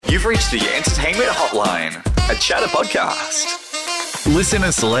You've reached the Entertainment Hotline, a chatter podcast. Listen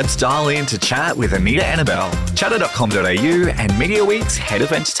as celebs dial in to chat with Anita Annabelle, chatter.com.au and Media Week's Head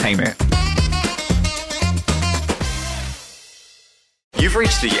of Entertainment. You've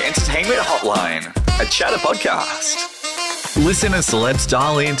reached the Entertainment Hotline, a chatter podcast. Listen as celebs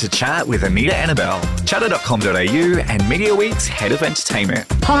dial in to chat with Anita Annabelle, chatter.com.au and Media Week's Head of Entertainment.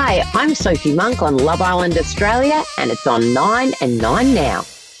 Hi, I'm Sophie Monk on Love Island Australia, and it's on 9 and 9 now.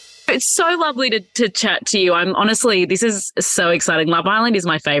 It's so lovely to chat to you. This is so exciting. Love Island is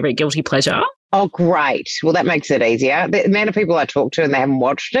my favourite guilty pleasure. Oh, great. Well, that makes it easier. The amount of people I talk to and they haven't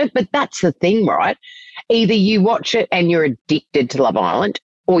watched it, but that's the thing, right? Either you watch it and you're addicted to Love Island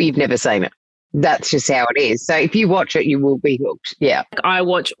or you've never seen it. That's just how it is. So if you watch it, you will be hooked. Yeah. I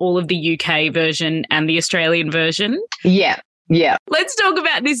watch all of the UK version and the Australian version. Yeah. Let's talk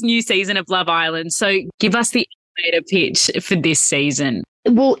about this new season of Love Island. So give us the elevator pitch for this season.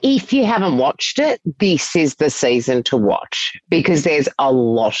 Well, if you haven't watched it, this is the season to watch because there's a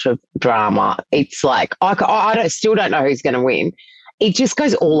lot of drama. It's like, still don't know who's going to win. It just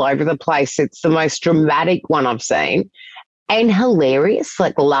goes all over the place. It's the most dramatic one I've seen and hilarious,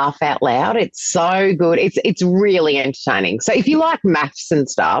 like laugh out loud. It's so good. It's really entertaining. So if you like maths and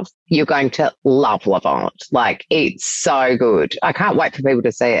stuff, you're going to love Love Island. Like, it's so good. I can't wait for people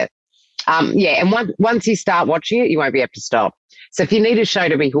to see it. And once you start watching it, you won't be able to stop. So if you need a show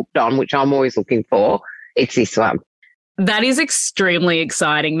to be hooked on, which I'm always looking for, it's this one. That is extremely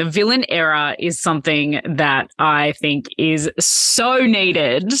exciting. The villain era is something that I think is so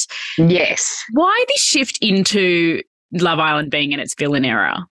needed. Yes. Why this shift into Love Island being in its villain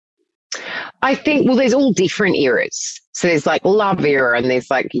era? I think, well, there's all different eras. So there's like love era and there's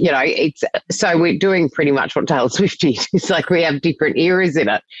like, so we're doing pretty much what Taylor Swift did. It's like we have different eras in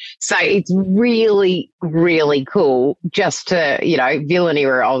it. So it's really, really cool just to, villain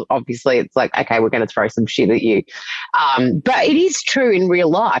era, obviously it's like, okay, we're going to throw some shit at you. But it is true in real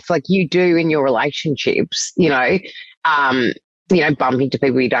life, like you do in your relationships, bump into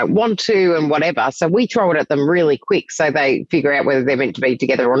people you don't want to and whatever. So we throw it at them really quick so they figure out whether they're meant to be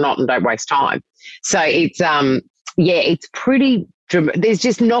together or not and don't waste time. So it's, it's pretty dramatic. There's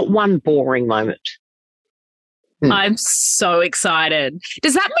just not one boring moment. I'm so excited.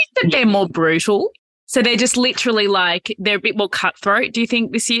 Does that mean that they're more brutal? So they're just literally like, they're a bit more cutthroat, do you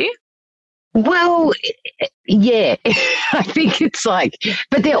think, this year? Well, yeah, I think it's like,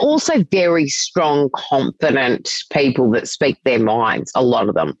 but they're also very strong, confident people that speak their minds, a lot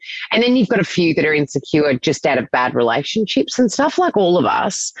of them. And then you've got a few that are insecure just out of bad relationships and stuff, like all of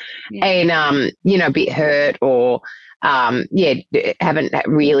us, and, a bit hurt or, haven't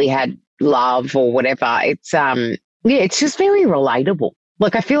really had love or whatever. It's, it's just very relatable.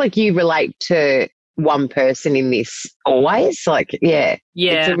 Like, I feel like you relate to one person in this always. Like,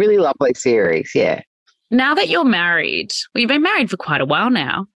 it's a really lovely series. Now that you're married, you've been married for quite a while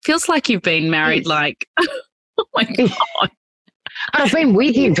now. Feels like you've been married like, oh my God. I've been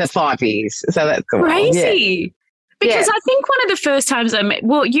with him for 5 years, so that's crazy. Because I think one of the first times I met,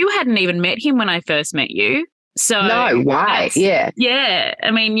 you hadn't even met him when I first met you. So no way. Yeah.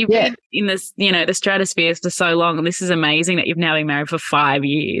 I mean, you've been in this, the stratosphere for so long, and this is amazing that you've now been married for 5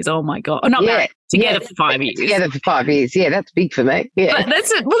 years. Oh my God. Not married, together for 5 years. Together for 5 years. Yeah, that's big for me. Yeah. But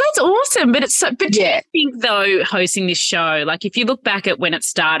that's awesome. But do you think though, hosting this show, like if you look back at when it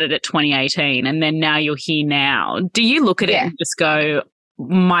started at 2018 and then now you're here now, do you look at it and just go,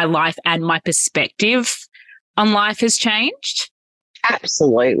 my life and my perspective on life has changed?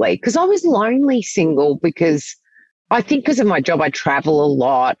 Absolutely. Because I was lonely single because I think because of my job, I travel a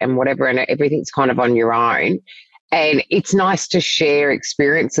lot and whatever, and everything's kind of on your own. And it's nice to share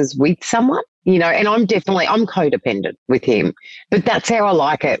experiences with someone, and I'm codependent with him, but that's how I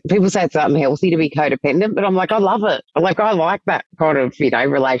like it. People say it's unhealthy to be codependent, but I'm like, I love it. I like that kind of,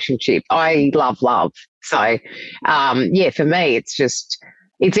 relationship. I love love. So, for me,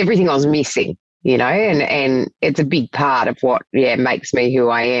 it's everything I was missing. And it's a big part of what, makes me who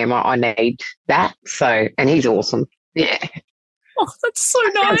I am. I need that. So, and he's awesome. Yeah. Oh, that's so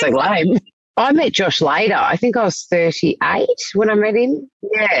nice. Sounds like lame. I met Josh later. I think I was 38 when I met him.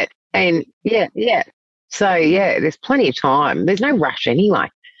 Yeah. And So, there's plenty of time. There's no rush anyway.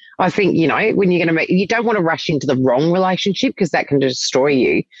 I think, when you're going to meet, you don't want to rush into the wrong relationship because that can destroy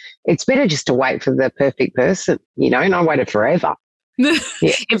you. It's better just to wait for the perfect person, and I waited forever.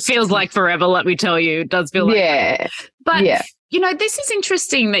 It feels like forever, let me tell you. It does feel like But, this is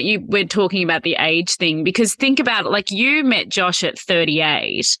interesting that we're talking about the age thing, because think about it, like you met Josh at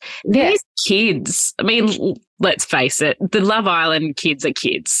 38. These kids, I mean, let's face it, the Love Island kids are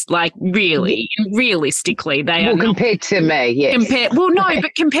kids. Like, really, realistically, they are. Well, compared to me, yes.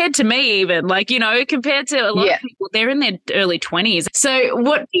 But compared to me, even, like, you know, compared to a lot of people, they're in their early 20s. So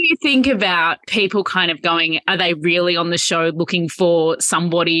what do you think about people kind of going, are they really on the show looking for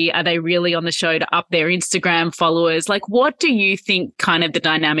somebody? Are they really on the show to up their Instagram followers? Like, what do you think kind of the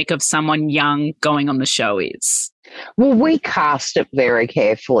dynamic of someone young going on the show is? Well, we cast it very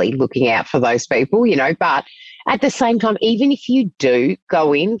carefully, looking out for those people, you know, but at the same time, even if you do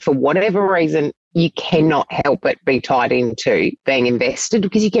go in for whatever reason, you cannot help but be tied into being invested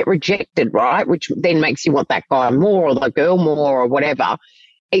because you get rejected, right? Which then makes you want that guy more or the girl more or whatever.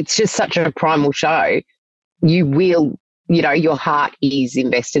 It's just such a primal show. You will, you know, your heart is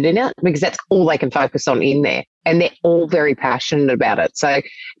invested in it because that's all they can focus on in there. And they're all very passionate about it. So it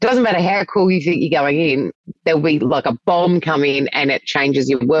doesn't matter how cool you think you're going in, there'll be like a bomb come in and it changes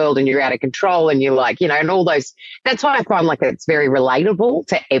your world and you're out of control and you're like, you know, and all those. That's why I find like it's very relatable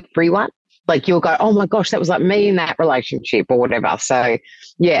to everyone. Like you'll go, oh my gosh, that was like me in that relationship or whatever. So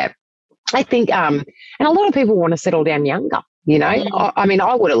yeah, I think, and a lot of people want to settle down younger, you know. I mean,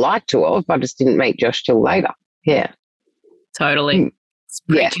 I would have liked to have, I just didn't meet Josh till later. Yeah. Totally.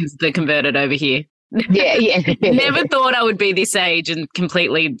 Preaching to the converted over here. Yeah. Never thought I would be this age and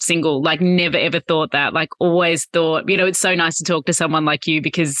completely single. Like, never ever thought that. Like, always thought, you know, it's so nice to talk to someone like you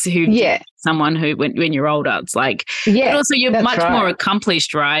because someone who when you're older, it's like, but also you're much more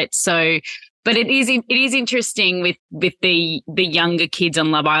accomplished, right? So, but it is interesting with the younger kids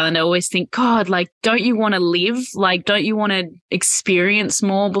on Love Island. I always think, God, like, don't you want to live? Like, don't you want to experience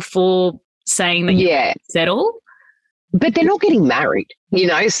more before saying that you settle? But they're not getting married, you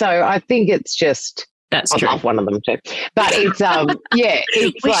know, so I think it's just that's true. I love one of them too. But it's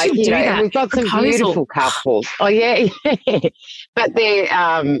it's like, you know, we've got some beautiful couples. Oh yeah. But they're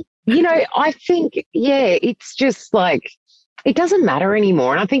you know, I think it's just like it doesn't matter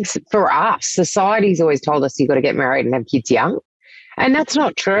anymore. And I think for us, society's always told us you've got to get married and have kids young. And that's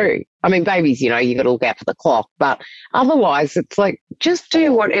not true. I mean, babies, you know, you've got to look out for the clock. But otherwise, it's like just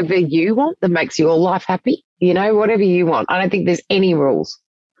do whatever you want that makes your life happy. You know, whatever you want. I don't think there's any rules.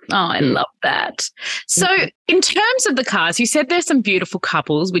 Oh, I love that. So in terms of the cast, you said there's some beautiful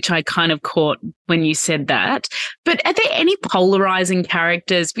couples, which I kind of caught when you said that. But are there any polarizing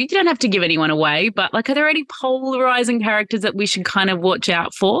characters? We don't have to give anyone away, but like, are there any polarizing characters that we should kind of watch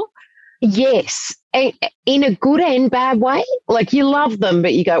out for? Yes, in a good and bad way. Like you love them,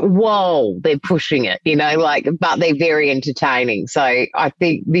 but you go, whoa, they're pushing it, you know, like, but they're very entertaining. So I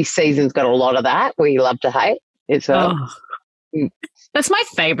think this season's got a lot of that where you love to hate. It's that's my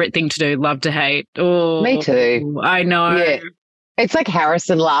favourite thing to do, love to hate. Oh, me too. I know. Yeah. It's like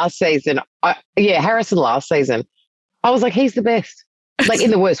Harrison last season. Harrison last season. I was like, he's the best. Like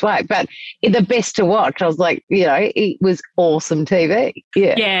in the worst way, but in the best to watch. I was like, you know, it was awesome TV.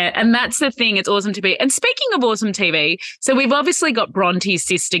 Yeah. Yeah. And that's the thing. It's awesome TV. And speaking of awesome TV, so we've obviously got Bronte's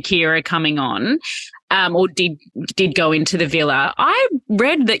sister Kira coming on, or did go into the villa. I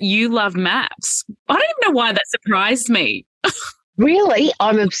read that you love maths. I don't even know why that surprised me. Really?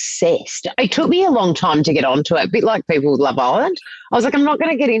 I'm obsessed. It took me a long time to get onto it, a bit like people with Love Island. I was like, I'm not going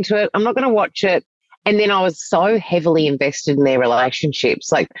to get into it. I'm not going to watch it. And then I was so heavily invested in their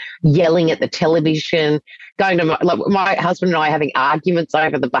relationships, like yelling at the television, going to my husband and I having arguments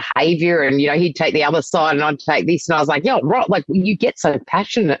over the behaviour, and, you know, he'd take the other side and I'd take this. And I was like, yeah, right. Like, you get so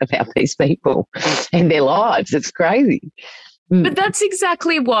passionate about these people and their lives. It's crazy. But that's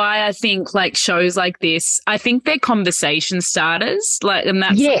exactly why I think like shows like this, I think they're conversation starters. Like, and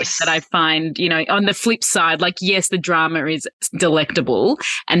that's something that I find, you know, on the flip side, like, yes, the drama is delectable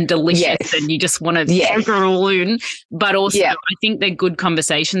and delicious and you just want to soak it all in. But also I think they're good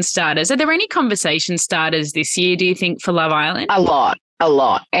conversation starters. Are there any conversation starters this year, do you think, for Love Island? A lot.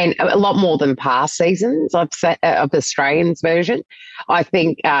 And a lot more than past seasons of Australians version. I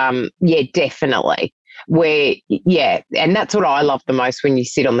think, definitely. And that's what I love the most, when you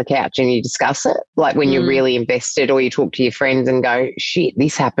sit on the couch and you discuss it, like when you're really invested, or you talk to your friends and go, shit,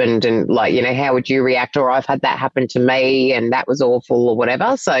 this happened, and like, you know, how would you react? Or I've had that happen to me and that was awful, or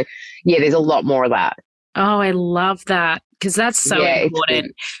whatever. So there's a lot more of that. Oh, I love that, because that's so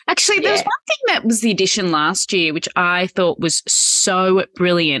important. Actually, there was one thing that was the addition last year, which I thought was so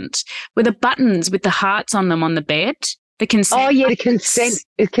brilliant, were the buttons with the hearts on them on the bed. The consent. Oh, yeah,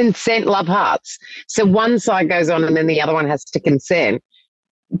 the consent love hearts. So one side goes on and then the other one has to consent.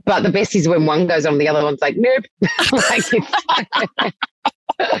 But the best is when one goes on, the other one's like, nope.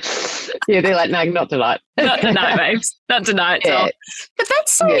 They're like, no, not tonight. Not tonight, babes. Not tonight. Yeah. But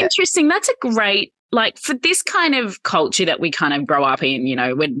that's so interesting. That's a great like for this kind of culture that we kind of grow up in, you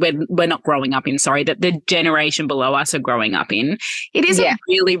know, we're not growing up in, sorry, that the generation below us are growing up in, it is a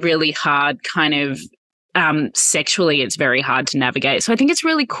really, really hard kind of sexually, it's very hard to navigate. So I think it's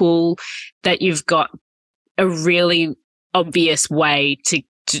really cool that you've got a really obvious way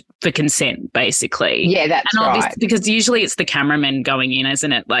for consent, basically. Yeah, that's right. Because usually it's the cameraman going in,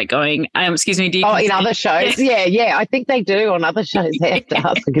 isn't it? Like going, excuse me, do you consent? In other shows? Yeah. I think they do on other shows. They have to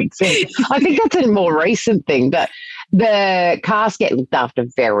ask for consent. I think that's a more recent thing, but the cast get looked after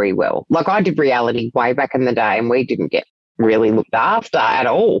very well. Like I did reality way back in the day and we didn't get really looked after at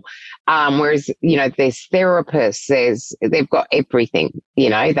all. Whereas, you know, there's therapists, they've got everything, you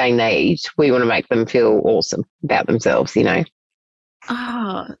know, they need. We want to make them feel awesome about themselves, you know.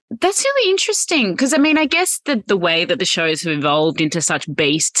 Oh, that's really interesting because, I mean, I guess the way that the shows have evolved into such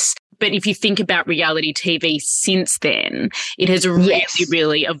beasts, but if you think about reality TV since then, it has really,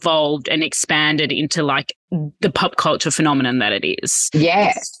 really evolved and expanded into like the pop culture phenomenon that it is.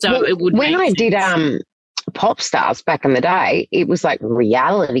 Yeah. So well, it would when I did Pop Stars back in the day, it was like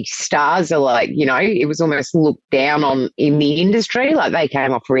reality stars are like, you know, it was almost looked down on in the industry. Like they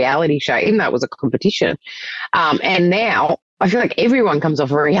came off a reality show, even though it was a competition. And now I feel like everyone comes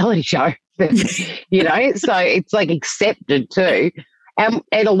off a reality show, you know, so it's like accepted too. And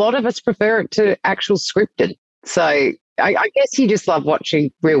a lot of us prefer it to actual scripted. So I guess you just love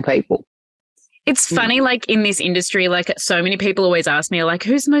watching real people. It's funny, like in this industry, like so many people always ask me, like,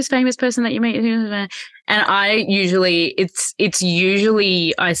 who's the most famous person that you meet? And I usually, it's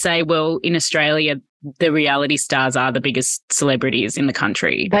usually I say, well, in Australia, the reality stars are the biggest celebrities in the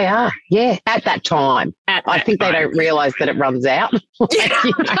country. They are, yeah, at that time. I think they don't realise that it runs out. Like,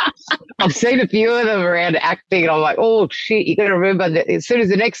 you know, I've seen a few of them around acting and I'm like, oh, shit, you got to remember that as soon as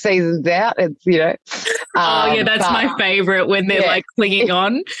the next season's out, it's, you know. That's my favourite when they're like clinging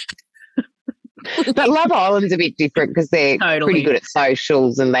on. But Love Island's a bit different because they're pretty good at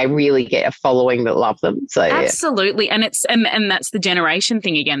socials and they really get a following that love them. So absolutely, and it's and that's the generation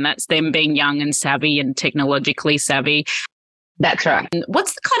thing again. That's them being young and savvy and technologically savvy. That's right. And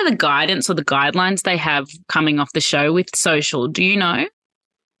what's the kind of the guidance or the guidelines they have coming off the show with social? Do you know?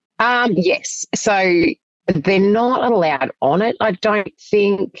 Yes. So they're not allowed on it. I don't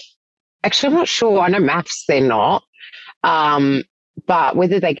think. Actually, I'm not sure. I know maths they're not. But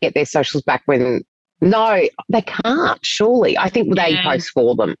whether they get their socials back no, they can't, surely. I think they post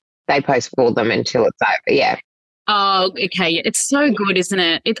for them. They post for them until it's over, yeah. Oh, okay. It's so good, isn't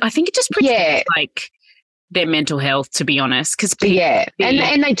it? I think it just protects, like, their mental health, to be honest. Cause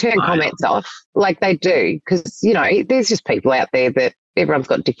and they turn comments off, like they do, because, you know, there's just people out there that everyone's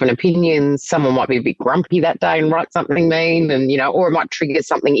got different opinions. Someone might be a bit grumpy that day and write something mean and, you know, or it might trigger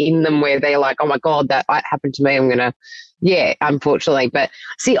something in them where they're like, oh, my God, that happened to me. I'm going to, unfortunately. But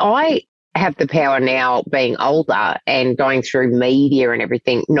see, I have the power now being older and going through media and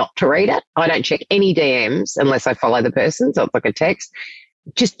everything not to read it. I don't check any DMs unless I follow the person. So it's like a text.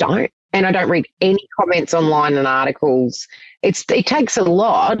 Just don't. And I don't read any comments online and articles. It takes a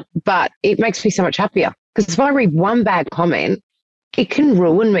lot, but it makes me so much happier. Because if I read one bad comment, it can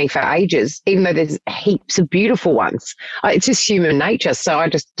ruin me for ages, even though there's heaps of beautiful ones. It's just human nature. So I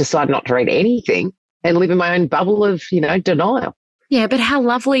just decide not to read anything and live in my own bubble of, you know, denial. Yeah, but how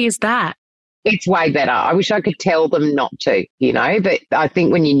lovely is that? It's way better. I wish I could tell them not to, you know, but I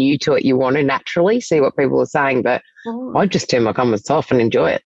think when you're new to it, you want to naturally see what people are saying. But I just turn my comments off and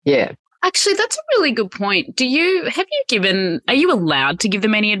enjoy it. Yeah. Actually, that's a really good point. are you allowed to give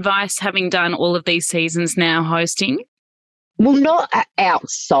them any advice having done all of these seasons now hosting? Well, not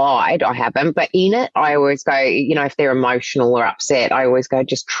outside, I haven't, but in it, I always go, you know, if they're emotional or upset, I always go,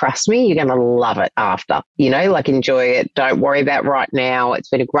 just trust me, you're going to love it after, you know, like enjoy it. Don't worry about right now. It's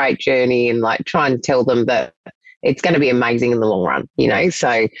been a great journey and like try and tell them that it's going to be amazing in the long run, you know,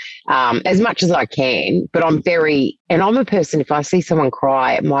 so as much as I can, but I'm a person, if I see someone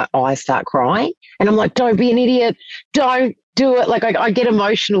cry, my eyes start crying and I'm like, don't be an idiot. Don't do it. Like I get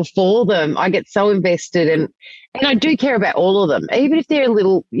emotional for them. I get so invested and I do care about all of them, even if they're a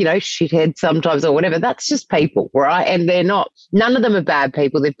little, you know, shithead sometimes or whatever. That's just people, right? And none of them are bad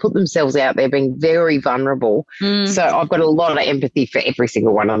people. They've put themselves out there being very vulnerable. So I've got a lot of empathy for every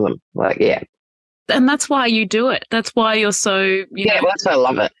single one of them. Like, yeah. And that's why you do it. That's why you're so, you know. Well, that's why I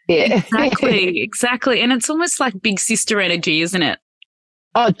love it. Yeah. Exactly. And it's almost like big sister energy, isn't it?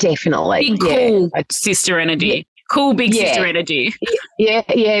 Oh, definitely. Big, cool sister energy. Yeah. Cool big sister energy. Yeah,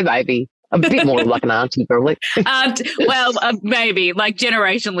 maybe. A bit more like an auntie, probably. Maybe. Like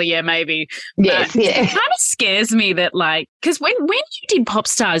generationally, yeah, maybe. Yes, It kind of scares me that, like, because when you did Pop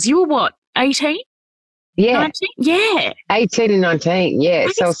Stars, you were what, 18? Yeah. 19? Yeah. 18 and 19. Yeah.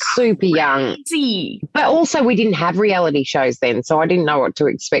 That So is super young. crazy. But also we didn't have reality shows then, so I didn't know what to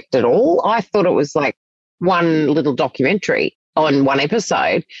expect at all. I thought it was like one little documentary on one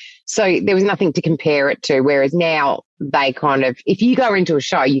episode. So there was nothing to compare it to. Whereas now they kind of, if you go into a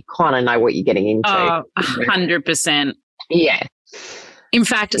show, you kind of know what you're getting into. Oh, 100%. Yeah. In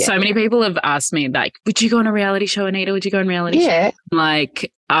fact, so many people have asked me, like, would you go on a reality show, Anita? Would you go on a reality show? Yeah.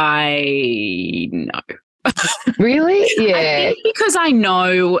 Like, no. Really? Yeah. I think because I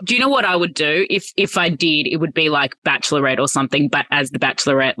know, do you know what I would do if I did? It would be like Bachelorette or something, but as the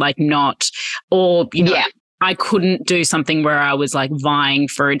Bachelorette, like not, or, you know, I couldn't do something where I was like vying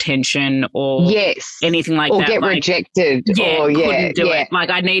for attention or anything like that. Or get rejected. Yeah, or, couldn't do it.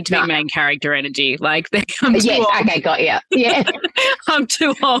 Like I need to be main character energy. Like I'm too old. Okay, got you. Yeah. I'm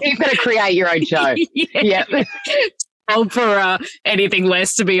too old. You've got to create your own show. Yeah. Old for anything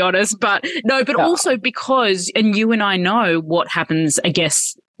less, to be honest. But no, but also because, and you and I know what happens, I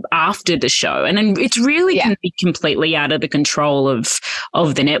guess, after the show, and it's really can be completely out of the control of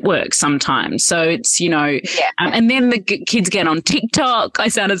the network sometimes. So it's, you know, and then the kids get on TikTok. I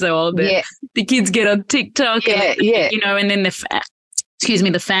sounded so old there. The kids get on TikTok, you know, and then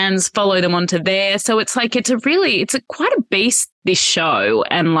the fans follow them onto there. So it's like it's quite a beast, this show,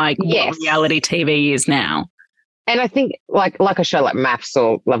 and like what reality TV is now. And I think like a show like Maths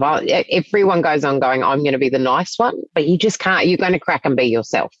or Love Island, everyone goes on going, I'm going to be the nice one, but you just can't. You're going to crack and be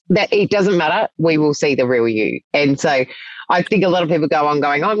yourself. That it doesn't matter. We will see the real you. And so I think a lot of people go on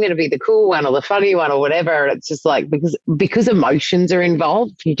going, I'm going to be the cool one or the funny one or whatever. And it's just like because emotions are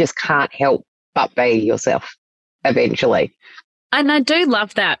involved, you just can't help but be yourself eventually. And I do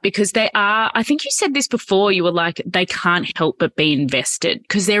love that because I think you said this before, you were like, they can't help but be invested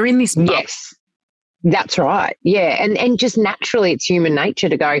because they're in this bubble. Yes. That's right. Yeah. And just naturally it's human nature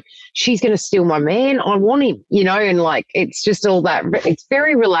to go, she's going to steal my man. I want him, you know, and like, it's just all that. It's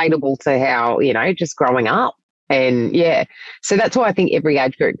very relatable to how, you know, just growing up. And so that's why I think every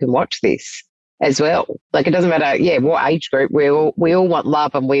age group can watch this as well. Like it doesn't matter. Yeah. What age group we all want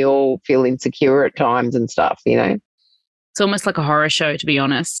love and we all feel insecure at times and stuff, you know. It's almost like a horror show, to be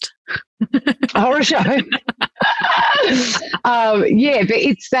honest. A horror show. But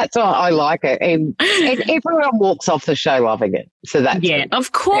that's why I like it, and everyone walks off the show loving it. So that's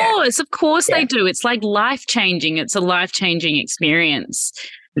of course they do. It's like life changing. It's a life changing experience.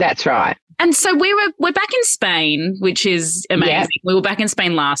 That's right. And so we're back in Spain, which is amazing. Yeah. We were back in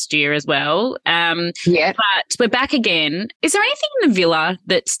Spain last year as well. But we're back again. Is there anything in the villa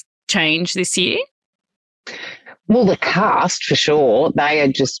that's changed this year? Well, the cast for sure. They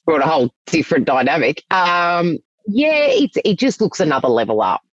had just brought a whole different dynamic. It just looks another level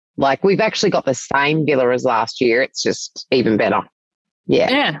up. Like we've actually got the same villa as last year. It's just even better. Yeah.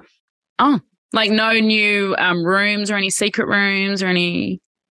 Yeah. Oh, like no new rooms or any secret rooms or any?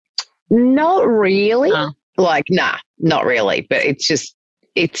 Not really. Oh. Like, nah, not really. But it just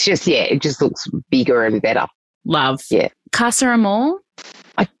looks bigger and better. Love. Yeah. Casa Amor?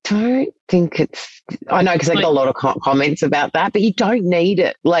 I don't think I know because I got a lot of comments about that, but you don't need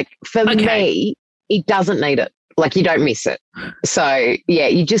it. Like for me, it doesn't need it. Like you don't miss it. So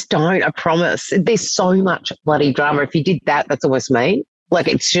you just don't, I promise. There's so much bloody drama. If you did that, that's almost me. Like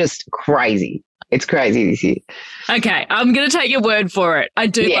it's just crazy. It's crazy this year. Okay, I'm going to take your word for it. I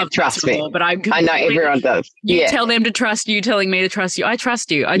do love trust me. But I know everyone does. You tell them to trust you, telling me to trust you. I trust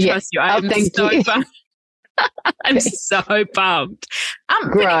you. I trust you. I'm so pumped. I'm so pumped.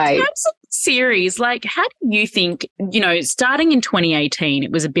 Great. But in terms of series, like how do you think, you know, starting in 2018,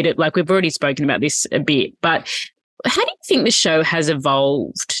 it was a bit of, like we've already spoken about this a bit, but how do you think the show has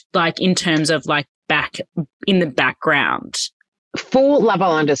evolved, like in terms of like back in the background? For Love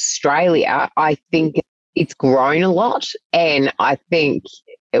Island Australia, I think it's grown a lot, and I think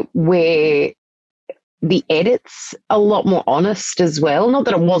we're the edit's a lot more honest as well. Not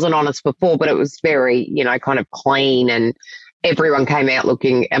that it wasn't honest before, but it was very, you know, kind of clean and everyone came out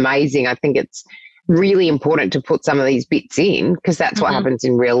looking amazing. I think it's really important to put some of these bits in because that's what happens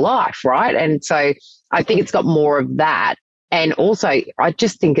in real life, right? And so I think it's got more of that. And also, I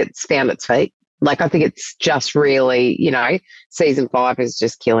just think it's found its feet. Like, I think it's just really, you know, season 5 is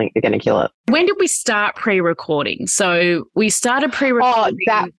just going to kill it. When did we start pre-recording? So we started pre-recording.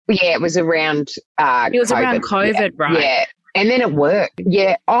 It was around it was COVID. Around COVID, right? Yeah, and then it worked.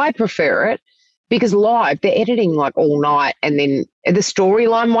 Yeah, I prefer it because live, they're editing like all night and then the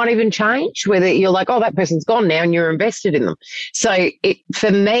storyline might even change, whether you're like, oh, that person's gone now and you're invested in them. So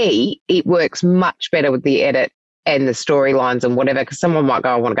for me, it works much better with the edit and the storylines and whatever, because someone might go,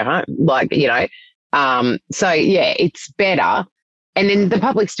 I want to go home, like, you know. So, yeah, it's better. And then the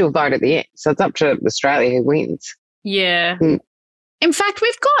public still vote at the end. So it's up to Australia who wins. Yeah. In fact,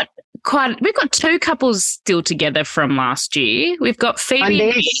 we've got two couples still together from last year. We've got Phoebe and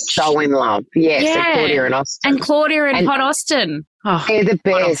they're so in love. Yes, yeah. And Claudia and Austin. And Claudia and Hot Austin. Oh, they're the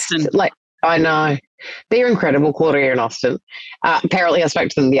best. Like, I know. They're incredible, Claudia and Austin. Apparently, I spoke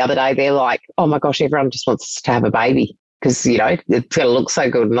to them the other day. They're like, oh, my gosh, everyone just wants us to have a baby because, it's going to look so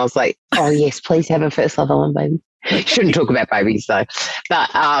good. And I was like, oh, yes, please have a First Love Island baby. Shouldn't talk about babies though. But,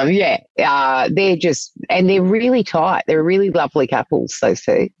 they're just – and they're really tight. They're really lovely couples, those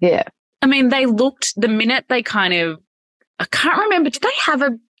two. Yeah. I mean, they looked – the minute they kind of – I can't remember. Did they have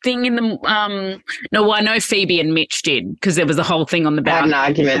a thing in the no, I know Phoebe and Mitch did because there was a whole thing on the balcony. An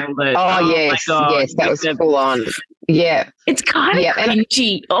argument. Yes, that was full on. Yeah. It's kind of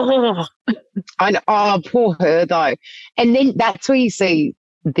cringy. I know. Oh, poor her though. And then that's where you see –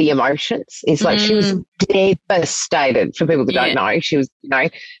 the emotions. It's like she was devastated. For people that don't know, she was,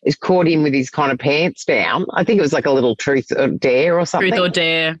 is caught in with his kind of pants down. I think it was like a little truth or dare or something. Truth or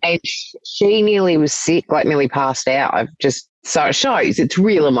dare. And she nearly was sick, like nearly passed out. So it shows it's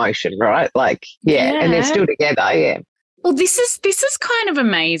real emotion, right? Like, and they're still together, Well, this is kind of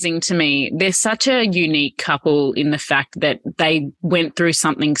amazing to me. They're such a unique couple in the fact that they went through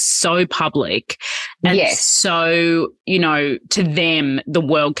something so public and so, to them, the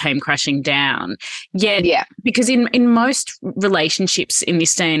world came crashing down. Because in most relationships in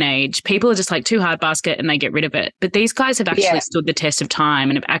this day and age, people are just like too hard basket and they get rid of it. But these guys have actually stood the test of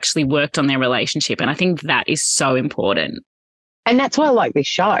time and have actually worked on their relationship. And I think that is so important. And that's why I like this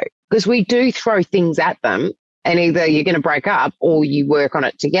show, because we do throw things at them. And either you're going to break up or you work on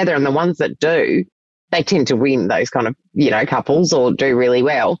it together. And the ones that do, they tend to win, those kind of, couples, or do really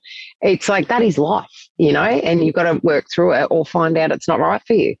well. It's like that is life, and you've got to work through it or find out it's not right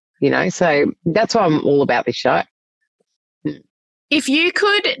for you, So that's why I'm all about this show. If you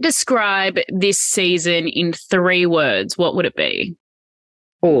could describe this season in 3 words, what would it be?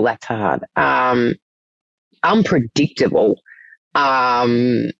 Oh, that's hard. Unpredictable.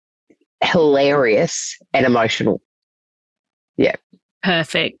 Hilarious and emotional. Yeah.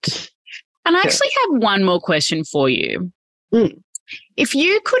 Perfect. And I actually have one more question for you. If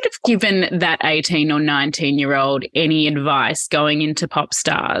you could have given that 18 or 19-year-old any advice going into pop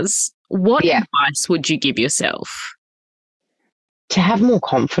stars, what advice would you give yourself? To have more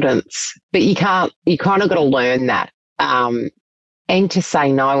confidence, but you kind of got to learn that. And to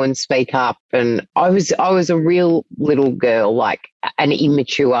say no and speak up. And I was a real little girl, like an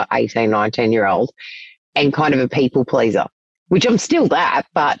immature 18, 19-year-old, and kind of a people pleaser, which I'm still that,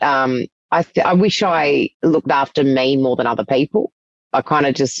 but I wish I looked after me more than other people. I kind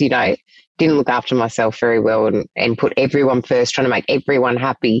of just, didn't look after myself very well and put everyone first, trying to make everyone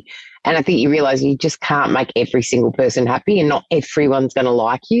happy. And I think you realise you just can't make every single person happy, and not everyone's going to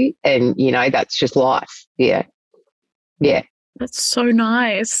like you. And, that's just life. Yeah. Yeah. That's so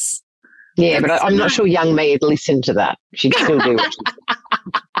nice. Yeah, but I'm not sure young me had listened to that. She'd still do it.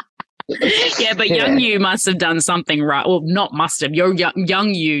 Yeah, but young you must have done something right. Well, not must have. Your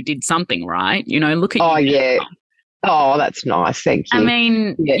young you did something right. Look at you. Oh, yeah. Oh, that's nice. Thank you. I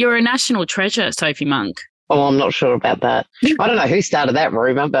mean, you're a national treasure, Sophie Monk. Oh, I'm not sure about that. I don't know who started that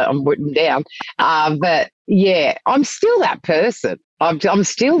rumour, but I'm written down. But, yeah, I'm still that person. I'm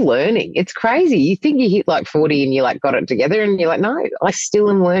still learning. It's crazy. You think you hit like 40 and you like got it together, and you're like, no, I still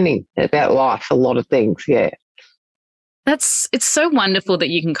am learning about life, a lot of things. Yeah. It's so wonderful that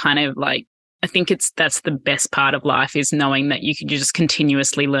you can kind of like, I think that's the best part of life, is knowing that you're just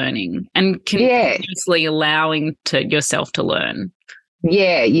continuously learning and continuously allowing yourself to learn.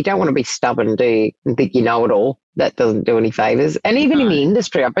 Yeah, you don't want to be stubborn, do you, and think you know it all. That doesn't do any favours. And even in the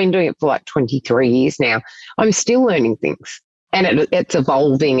industry, I've been doing it for like 23 years now. I'm still learning things. And it's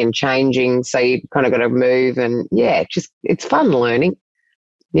evolving and changing, so you kind of got to move, and it's fun learning.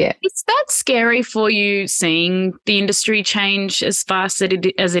 Yeah. Is that scary for you, seeing the industry change as fast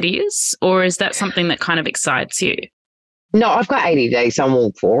as it is, or is that something that kind of excites you? No, I've got ADD, so I'm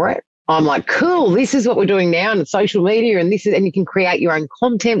all for it. I'm like, cool, this is what we're doing now in social media, and you can create your own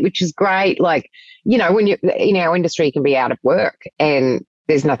content, which is great. Like, when you're in our industry, you can be out of work and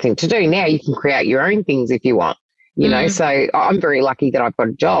there's nothing to do. Now you can create your own things if you want. So I'm very lucky that I've got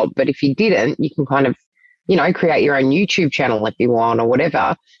a job. But if you didn't, you can kind of, create your own YouTube channel if you want, or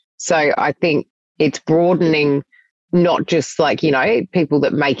whatever. So I think it's broadening, not just like, people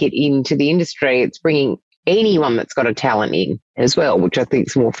that make it into the industry. It's bringing anyone that's got a talent in as well, which I think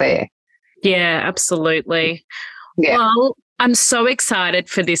is more fair. Yeah, absolutely. Yeah. Well, I'm so excited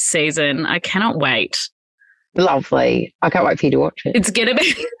for this season. I cannot wait. Lovely. I can't wait for you to watch it. It's going to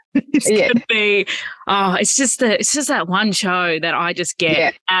be It's gonna be it's just that one show that I just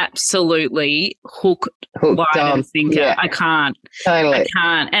get absolutely hooked wide and sinker. Yeah. I can't. Totally. I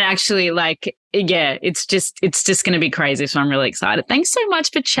can't. And actually, like, it's just going to be crazy. So I'm really excited. Thanks so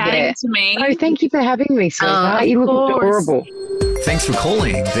much for chatting to me. Oh, thank you for having me, sweetheart. You look adorable. Thanks for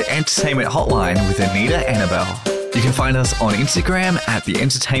calling the Entertainment Hotline with Anita Annabelle. You can find us on Instagram at the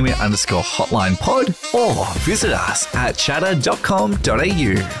entertainment_hotline pod or visit us at chatter.com.au.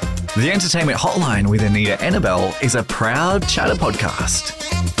 The Entertainment Hotline with Anita Annabelle is a proud Chatter podcast.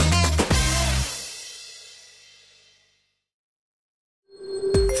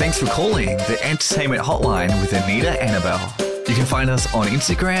 Thanks for calling the Entertainment Hotline with Anita Annabelle. You can find us on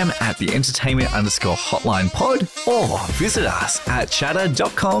Instagram at the entertainment_hotline pod or visit us at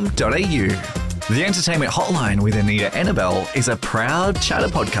chatter.com.au. The Entertainment Hotline with Anita Annabelle is a proud Chatter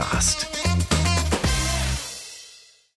podcast.